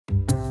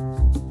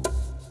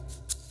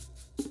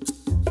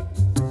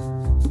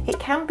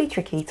can be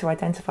tricky to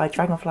identify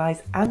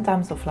dragonflies and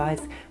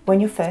damselflies when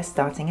you're first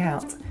starting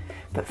out,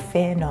 but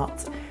fear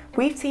not.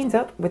 We've teamed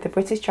up with the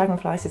British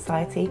Dragonfly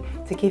Society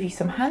to give you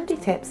some handy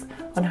tips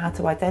on how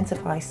to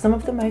identify some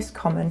of the most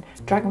common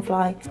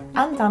dragonfly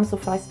and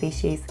damselfly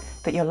species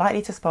that you're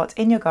likely to spot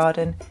in your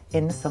garden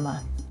in the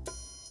summer.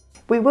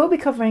 We will be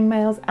covering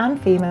males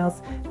and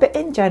females, but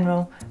in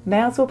general,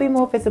 males will be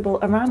more visible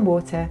around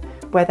water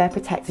where they're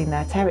protecting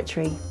their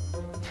territory,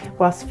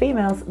 whilst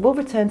females will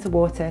return to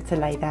water to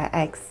lay their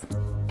eggs.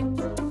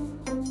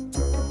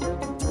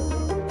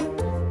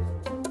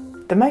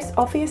 The most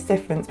obvious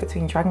difference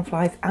between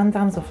dragonflies and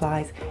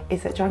damselflies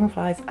is that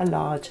dragonflies are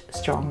large,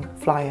 strong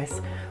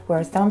flyers,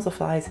 whereas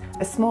damselflies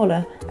are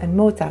smaller and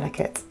more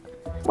delicate.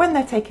 When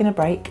they're taking a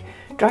break,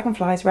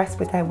 dragonflies rest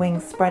with their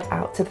wings spread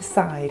out to the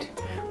side,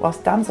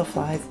 whilst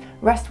damselflies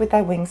rest with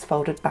their wings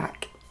folded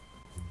back.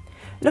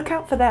 Look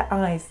out for their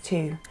eyes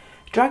too.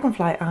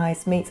 Dragonfly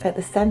eyes meet at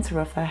the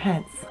centre of their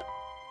heads,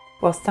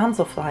 whilst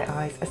damselfly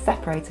eyes are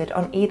separated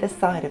on either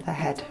side of their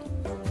head.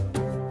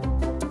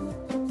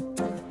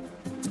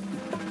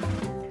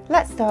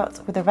 Let's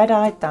start with a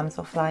red-eyed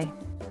damselfly.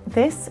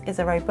 This is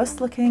a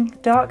robust-looking,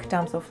 dark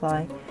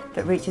damselfly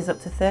that reaches up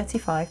to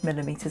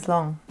 35mm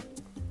long.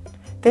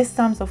 This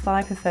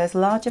damselfly prefers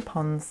larger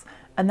ponds,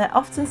 and they're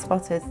often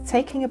spotted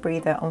taking a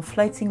breather on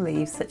floating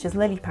leaves such as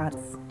lily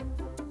pads.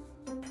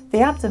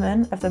 The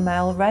abdomen of the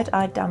male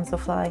red-eyed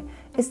damselfly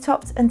is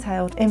topped and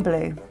tailed in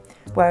blue,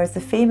 whereas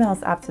the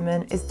female's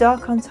abdomen is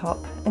dark on top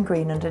and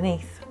green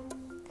underneath.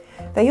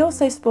 They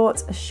also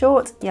sport a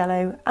short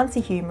yellow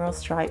antihumeral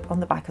stripe on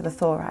the back of the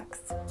thorax.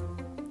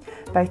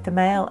 Both the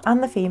male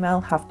and the female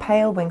have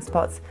pale wing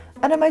spots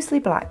and are mostly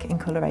black in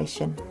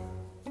coloration.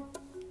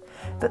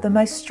 But the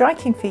most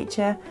striking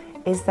feature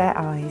is their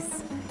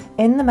eyes.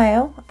 In the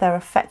male, they're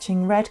a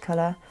fetching red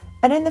colour,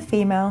 and in the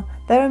female,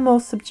 they're a more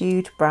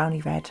subdued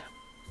browny red.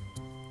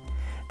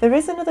 There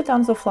is another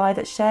damselfly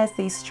that shares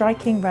these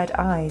striking red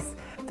eyes,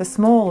 the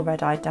small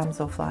red-eyed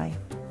damselfly.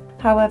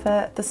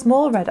 However, the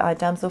small red-eyed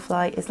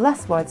damselfly is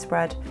less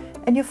widespread,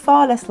 and you're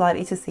far less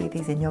likely to see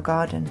these in your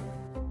garden.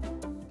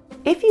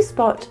 If you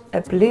spot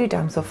a blue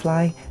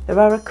damselfly, there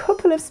are a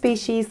couple of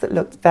species that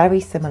look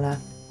very similar.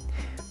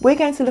 We're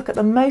going to look at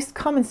the most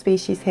common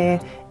species here,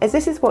 as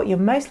this is what you're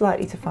most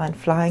likely to find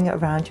flying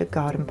around your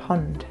garden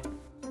pond.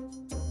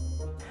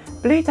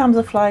 Blue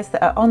damselflies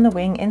that are on the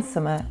wing in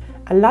summer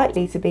are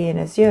likely to be an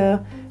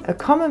azure, a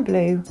common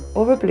blue,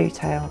 or a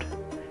blue-tailed.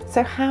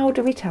 So how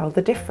do we tell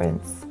the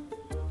difference?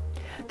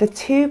 The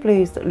two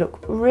blues that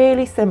look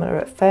really similar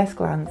at first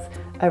glance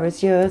are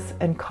azures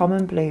and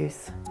common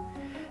blues.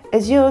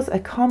 Azures are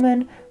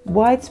common,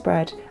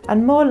 widespread,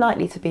 and more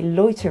likely to be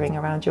loitering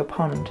around your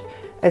pond,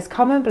 as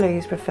common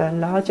blues prefer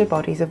larger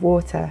bodies of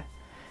water.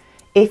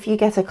 If you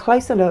get a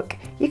closer look,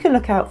 you can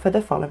look out for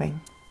the following.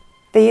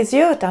 The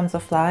azure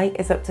damselfly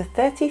is up to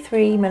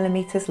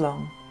 33mm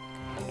long.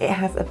 It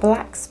has a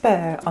black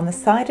spur on the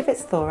side of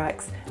its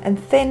thorax and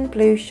thin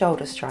blue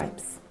shoulder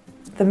stripes.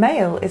 The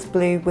male is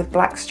blue with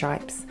black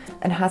stripes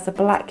and has a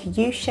black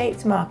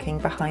U-shaped marking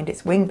behind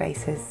its wing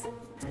bases.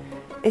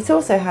 It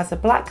also has a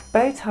black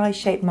bow tie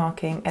shaped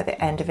marking at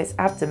the end of its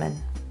abdomen.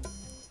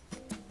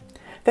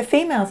 The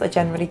females are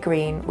generally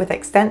green with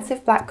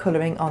extensive black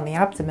colouring on the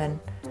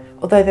abdomen,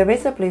 although there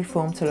is a blue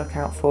form to look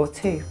out for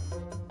too.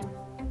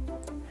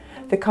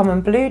 The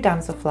common blue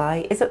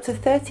damselfly is up to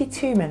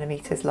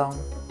 32mm long.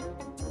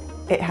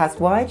 It has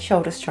wide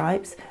shoulder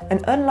stripes,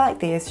 and unlike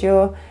the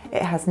azure,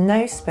 it has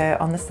no spur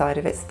on the side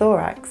of its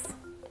thorax.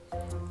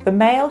 The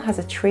male has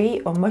a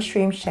tree or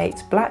mushroom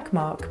shaped black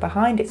mark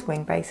behind its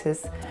wing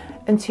bases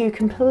and two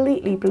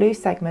completely blue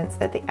segments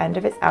at the end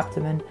of its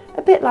abdomen,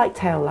 a bit like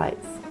tail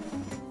lights.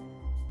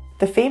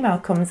 The female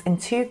comes in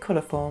two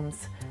colour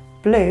forms,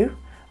 blue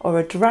or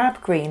a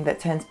drab green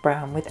that turns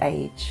brown with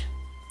age.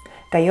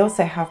 They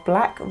also have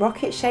black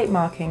rocket shaped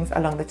markings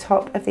along the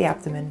top of the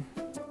abdomen.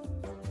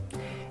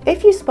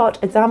 If you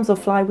spot a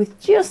damselfly with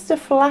just a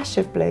flash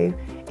of blue,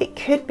 it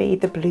could be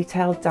the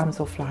blue-tailed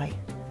damselfly.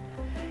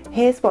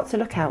 Here's what to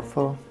look out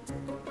for.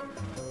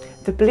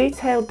 The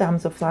blue-tailed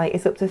damselfly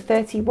is up to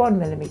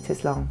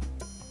 31mm long.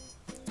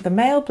 The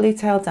male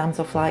blue-tailed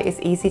damselfly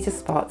is easy to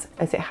spot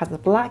as it has a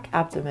black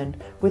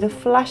abdomen with a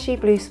flashy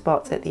blue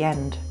spot at the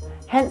end,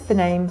 hence the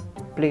name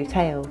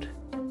blue-tailed.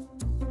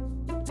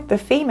 The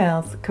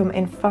females come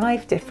in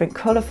 5 different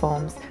colour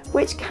forms,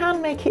 which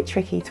can make it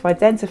tricky to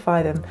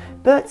identify them,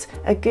 but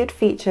a good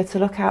feature to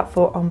look out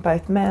for on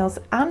both males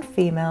and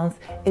females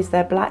is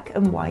their black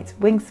and white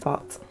wing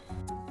spot.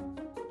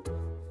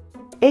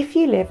 If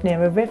you live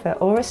near a river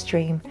or a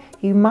stream,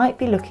 you might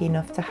be lucky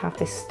enough to have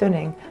this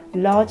stunning,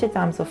 larger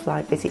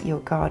damselfly visit your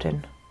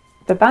garden.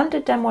 The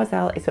banded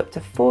demoiselle is up to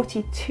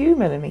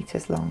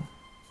 42mm long.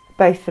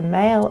 Both the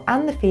male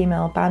and the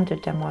female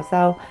banded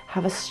demoiselle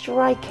have a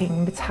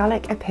striking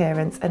metallic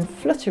appearance and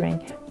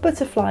fluttering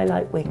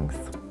butterfly-like wings.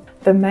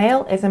 The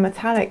male is a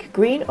metallic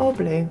green or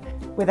blue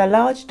with a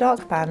large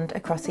dark band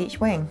across each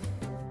wing,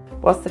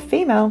 whilst the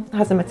female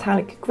has a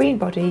metallic green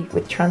body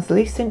with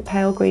translucent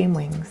pale green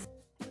wings.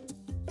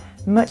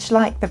 Much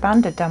like the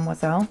banded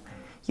demoiselle,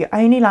 You're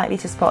only likely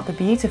to spot the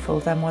beautiful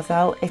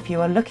demoiselle if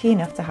you are lucky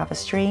enough to have a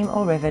stream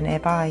or river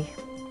nearby.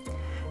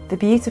 The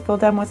beautiful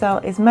demoiselle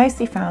is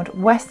mostly found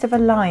west of a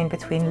line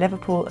between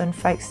Liverpool and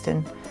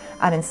Folkestone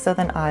and in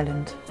Southern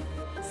Ireland.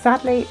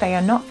 Sadly, they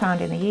are not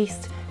found in the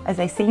east as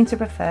they seem to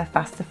prefer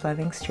faster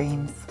flowing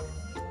streams.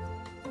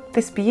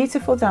 This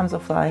beautiful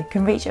damselfly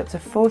can reach up to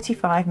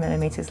 45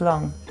 millimeters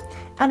long,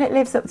 and it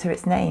lives up to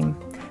its name,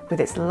 with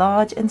its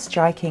large and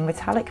striking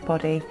metallic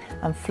body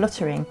and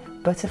fluttering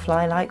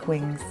butterfly-like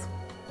wings.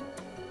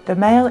 The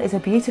male is a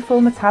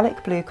beautiful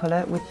metallic blue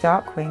colour with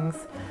dark wings,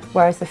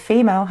 whereas the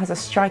female has a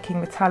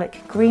striking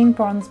metallic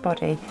green-bronze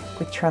body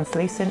with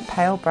translucent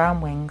pale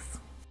brown wings.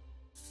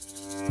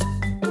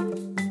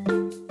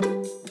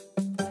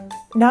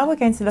 Now we're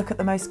going to look at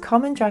the most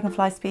common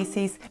dragonfly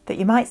species that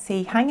you might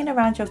see hanging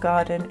around your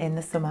garden in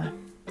the summer.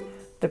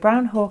 The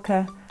brown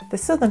hawker, the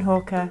southern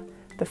hawker,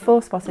 the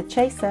four-spotted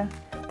chaser,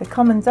 the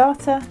common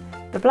darter,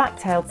 the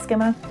black-tailed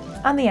skimmer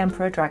and the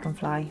emperor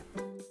dragonfly.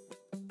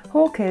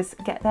 Hawkers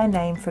get their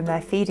name from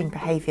their feeding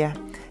behaviour.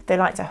 They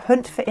like to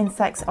hunt for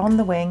insects on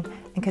the wing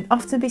and can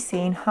often be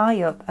seen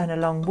high up and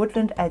along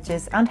woodland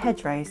edges and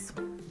hedgerows.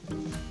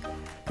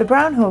 The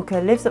brown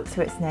hawker lives up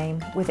to its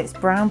name with its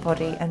brown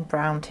body and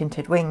brown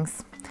tinted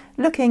wings,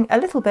 looking a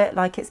little bit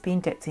like it's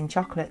been dipped in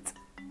chocolate.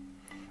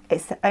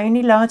 It's the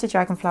only larger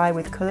dragonfly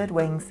with coloured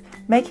wings,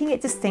 making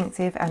it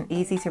distinctive and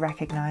easy to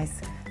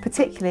recognise,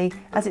 particularly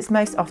as it's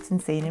most often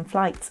seen in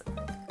flight.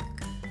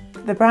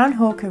 The brown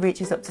hawker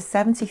reaches up to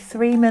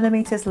 73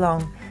 millimeters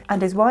long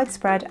and is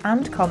widespread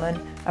and common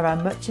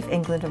around much of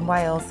England and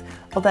Wales,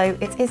 although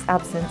it is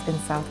absent in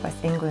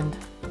southwest England.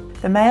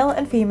 The male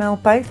and female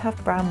both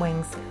have brown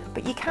wings,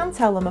 but you can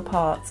tell them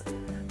apart.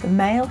 The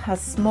male has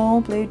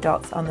small blue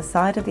dots on the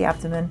side of the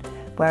abdomen,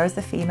 whereas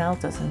the female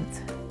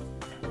doesn't.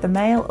 The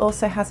male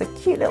also has a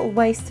cute little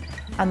waist,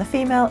 and the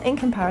female in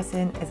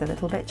comparison is a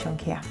little bit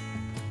chunkier.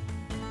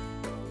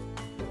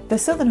 The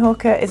southern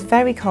hawker is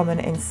very common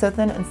in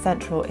southern and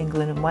central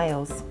England and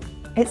Wales.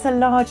 It's a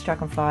large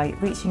dragonfly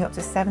reaching up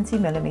to 70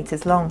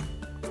 millimeters long.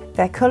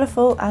 They're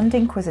colourful and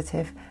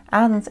inquisitive,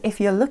 and if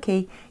you're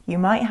lucky, you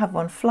might have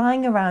one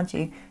flying around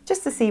you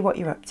just to see what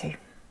you're up to.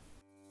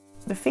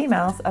 The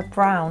females are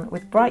brown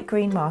with bright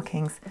green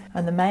markings,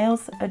 and the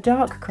males are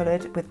dark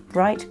coloured with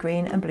bright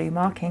green and blue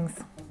markings.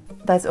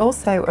 There's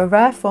also a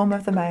rare form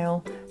of the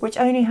male which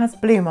only has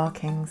blue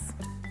markings.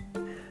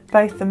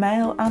 Both the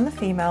male and the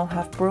female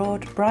have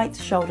broad, bright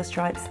shoulder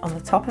stripes on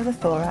the top of the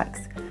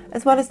thorax,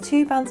 as well as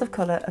two bands of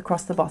colour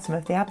across the bottom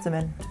of the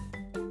abdomen.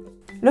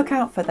 Look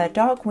out for their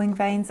dark wing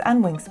veins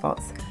and wing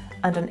spots,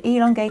 and an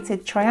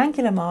elongated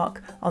triangular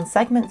mark on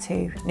segment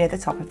 2 near the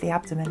top of the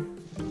abdomen.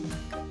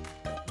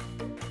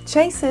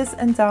 Chasers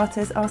and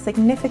darters are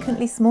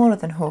significantly smaller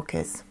than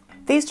hawkers.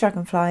 These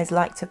dragonflies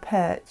like to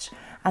perch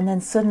and then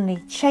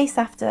suddenly chase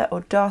after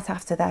or dart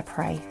after their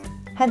prey,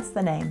 hence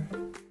the name.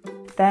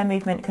 Their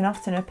movement can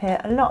often appear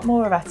a lot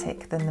more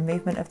erratic than the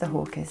movement of the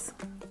hawkers.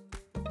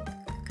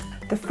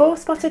 The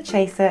four-spotted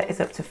chaser is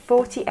up to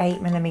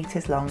 48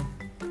 millimeters long.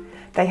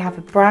 They have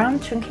a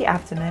brown chunky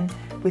abdomen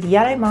with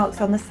yellow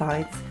marks on the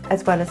sides,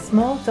 as well as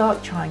small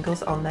dark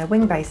triangles on their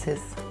wing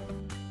bases.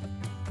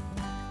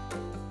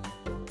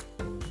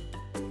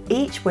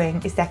 Each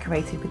wing is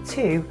decorated with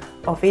two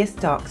obvious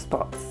dark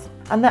spots,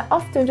 and they're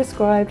often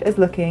described as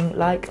looking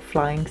like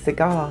flying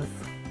cigars.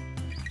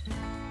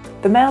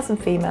 The males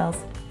and females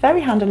very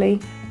handily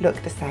look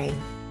the same.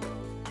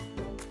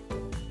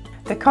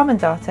 The common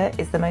darter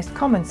is the most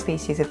common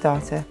species of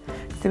darter,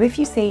 so if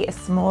you see a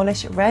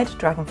smallish red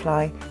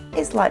dragonfly,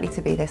 it's likely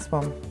to be this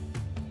one.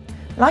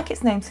 Like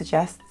its name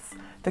suggests,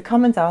 the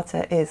common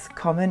darter is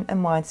common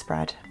and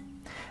widespread,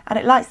 and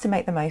it likes to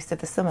make the most of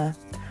the summer,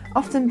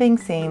 often being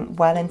seen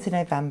well into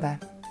November.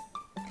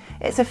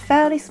 It's a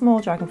fairly small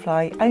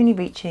dragonfly, only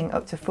reaching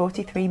up to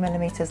 43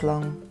 millimeters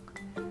long.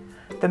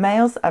 The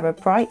males are a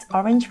bright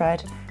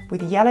orange-red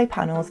with yellow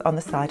panels on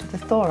the side of the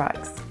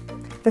thorax.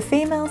 The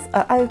females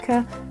are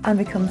ochre and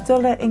become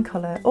duller in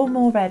colour or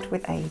more red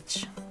with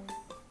age.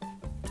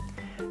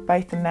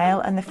 Both the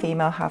male and the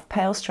female have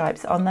pale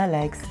stripes on their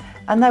legs,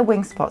 and their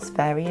wing spots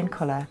vary in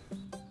colour.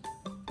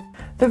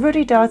 The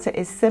ruddy darter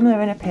is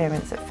similar in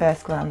appearance at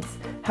first glance,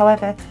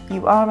 however,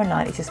 you are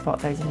unlikely to spot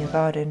those in your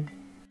garden.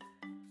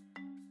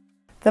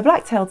 The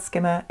black-tailed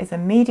skimmer is a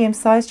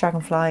medium-sized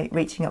dragonfly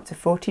reaching up to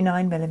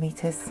 49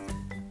 millimeters.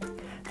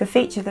 The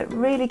feature that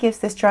really gives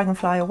this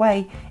dragonfly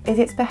away is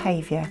its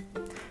behaviour.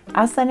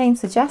 As their name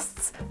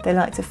suggests, they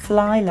like to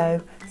fly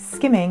low,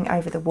 skimming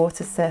over the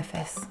water's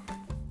surface.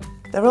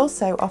 They're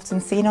also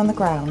often seen on the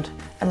ground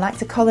and like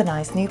to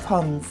colonise new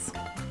ponds.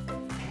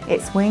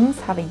 Its wings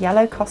have a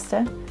yellow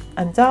costa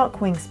and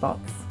dark wing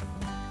spots.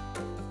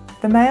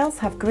 The males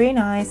have green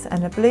eyes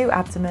and a blue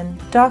abdomen,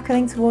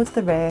 darkening towards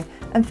the rear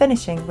and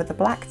finishing with a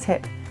black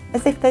tip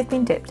as if they've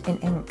been dipped in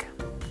ink.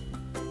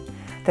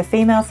 The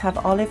females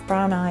have olive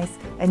brown eyes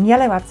and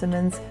yellow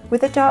abdomens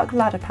with a dark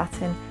ladder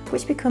pattern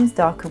which becomes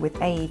darker with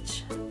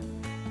age.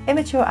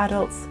 Immature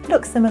adults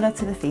look similar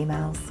to the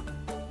females.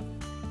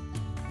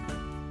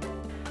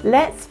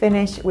 Let's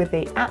finish with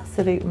the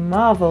absolute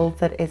marvel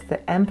that is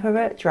the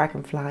Emperor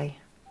Dragonfly.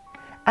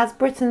 As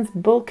Britain's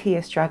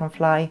bulkiest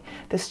dragonfly,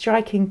 the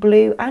striking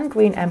blue and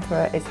green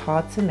Emperor is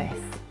hard to miss.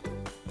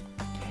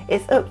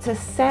 It's up to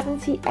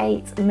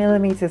 78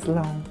 millimeters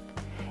long.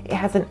 It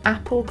has an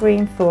apple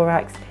green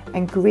thorax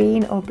and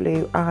green or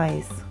blue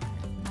eyes.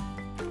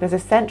 There's a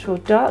central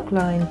dark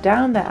line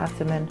down their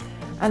abdomen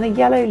and a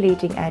yellow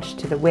leading edge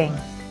to the wing.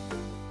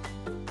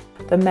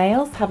 The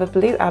males have a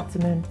blue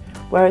abdomen,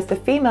 whereas the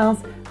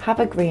females have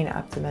a green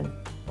abdomen,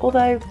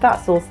 although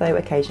that's also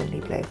occasionally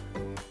blue.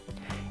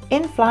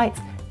 In flight,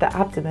 the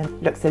abdomen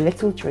looks a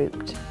little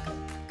drooped.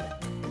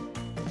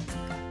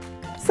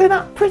 So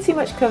that pretty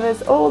much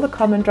covers all the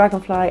common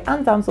dragonfly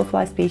and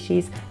damselfly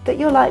species that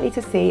you're likely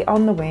to see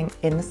on the wing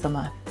in the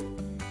summer.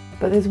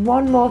 But there's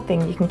one more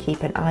thing you can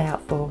keep an eye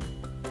out for: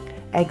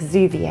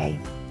 exuviae.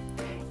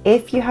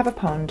 If you have a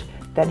pond,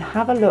 then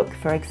have a look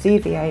for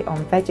exuviae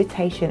on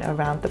vegetation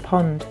around the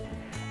pond.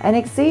 An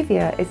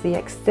exuvia is the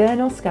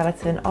external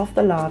skeleton of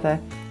the larva,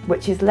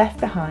 which is left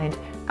behind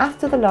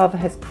after the larva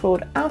has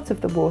crawled out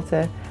of the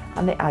water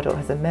and the adult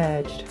has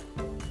emerged.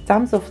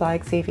 Damselfly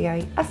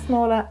exuviae are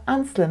smaller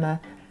and slimmer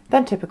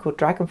than typical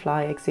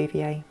dragonfly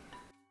exuviae.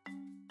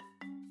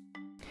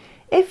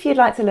 If you'd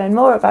like to learn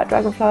more about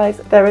dragonflies,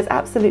 there is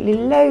absolutely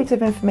loads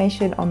of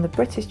information on the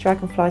British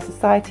Dragonfly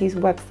Society's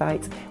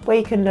website, where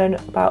you can learn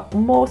about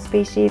more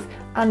species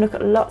and look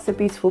at lots of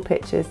beautiful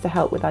pictures to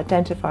help with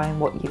identifying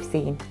what you've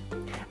seen.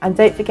 And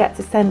don't forget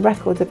to send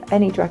records of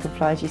any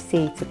dragonflies you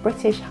see to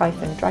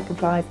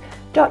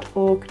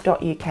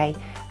british-dragonflies.org.uk,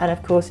 and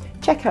of course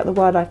check out the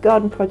Wildlife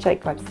Garden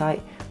Project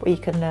website, where you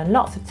can learn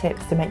lots of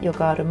tips to make your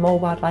garden more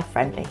wildlife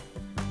friendly.